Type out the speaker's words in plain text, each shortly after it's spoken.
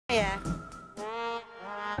Yeah.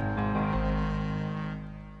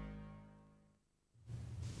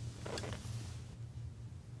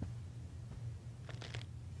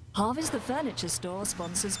 Harvey's the Furniture Store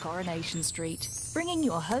sponsors Coronation Street, bringing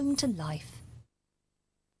your home to life.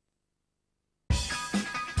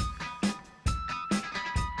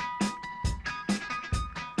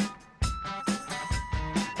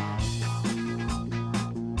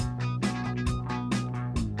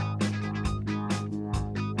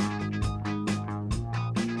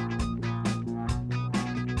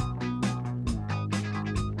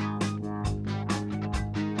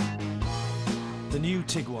 The new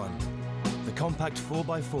Tiguan, the compact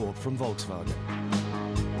 4x4 from Volkswagen.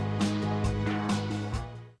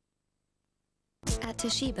 At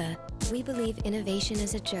Toshiba, we believe innovation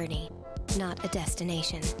is a journey, not a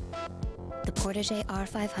destination. The Portage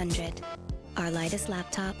R500, our lightest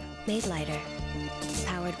laptop made lighter,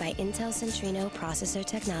 powered by Intel Centrino processor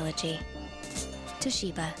technology.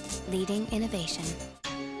 Toshiba, leading innovation.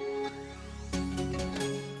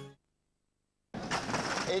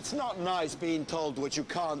 It's not nice being told what you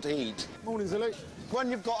can't eat. Morning, Zilly. When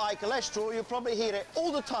you've got high cholesterol, you probably hear it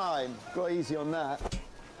all the time. Go easy on that.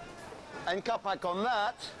 And cut back on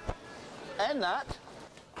that, and that.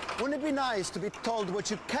 Wouldn't it be nice to be told what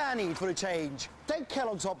you can eat for a change? Take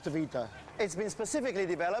Kellogg's Optivita. It's been specifically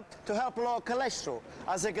developed to help lower cholesterol,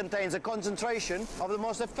 as it contains a concentration of the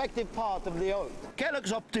most effective part of the oat.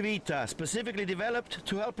 Kellogg's Optivita, specifically developed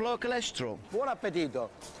to help lower cholesterol. Buon appetito.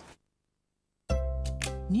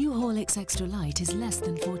 New Horlicks Extra Light is less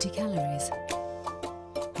than 40 calories.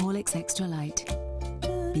 Horlicks Extra Light.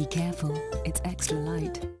 Be careful, it's extra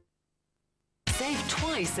light. Save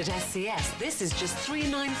twice at SCS. This is just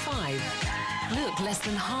 $3.95. Look, less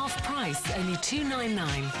than half price, only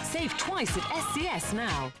 $2.99. Save twice at SCS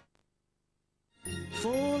now.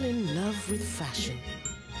 Fall in love with fashion.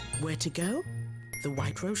 Where to go? The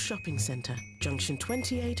White Rose Shopping Centre, Junction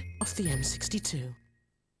 28 off the M62.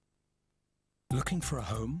 Looking for a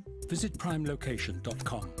home? Visit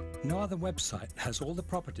primelocation.com. No other website has all the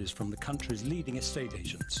properties from the country's leading estate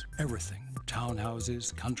agents. Everything.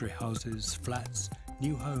 Townhouses, country houses, flats,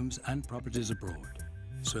 new homes and properties abroad.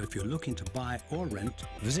 So if you're looking to buy or rent,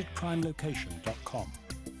 visit primelocation.com.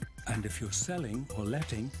 And if you're selling or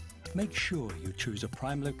letting, make sure you choose a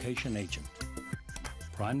Prime Location agent.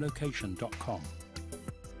 primelocation.com.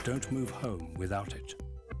 Don't move home without it.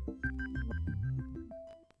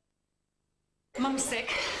 Mum's sick.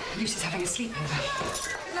 Lucy's having a sleepover.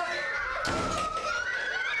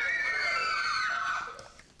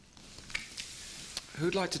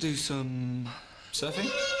 Who'd like to do some surfing?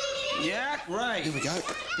 Yeah, great. Here we go.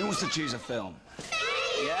 Who wants to choose a film?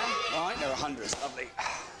 Yeah? All right, there are hundreds. Lovely.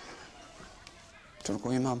 Do you want to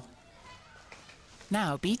call your mum?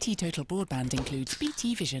 Now, BT Total Broadband includes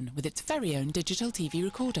BT Vision with its very own digital TV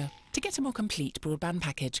recorder. To get a more complete broadband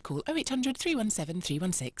package, call 0800 317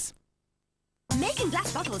 316. Making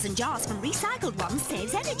glass bottles and jars from recycled ones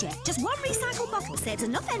saves energy. Just one recycled bottle saves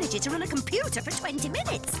enough energy to run a computer for 20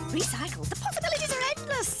 minutes. Recycled, the possibilities are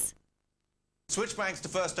endless. Switch banks to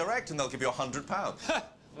First Direct and they'll give you £100.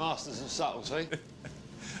 Masters of subtlety.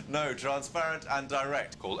 No, transparent and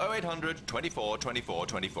direct. Call 0800 24 24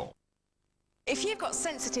 24. If you've got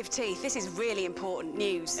sensitive teeth, this is really important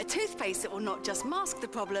news. A toothpaste that will not just mask the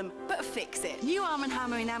problem, but fix it. New Arm &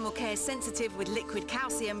 Hammer Enamel Care Sensitive with liquid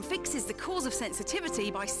calcium fixes the cause of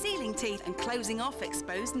sensitivity by sealing teeth and closing off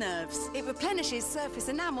exposed nerves. It replenishes surface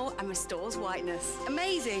enamel and restores whiteness.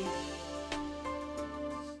 Amazing!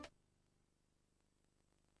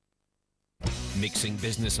 Mixing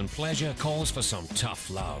business and pleasure calls for some tough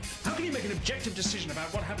love. How can you make an objective decision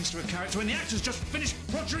about what happens to a character when the actor's just finished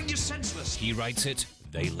rogering you senseless? He writes it,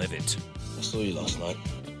 they live it. I saw you last night.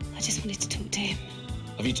 I just wanted to talk to him.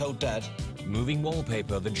 Have you told Dad? Moving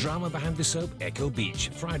Wallpaper, the drama behind the soap Echo Beach,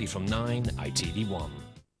 Friday from 9, ITV1.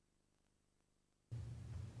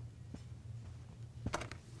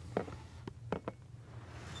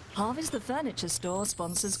 Harvey's the Furniture Store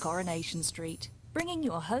sponsors Coronation Street, bringing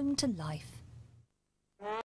your home to life.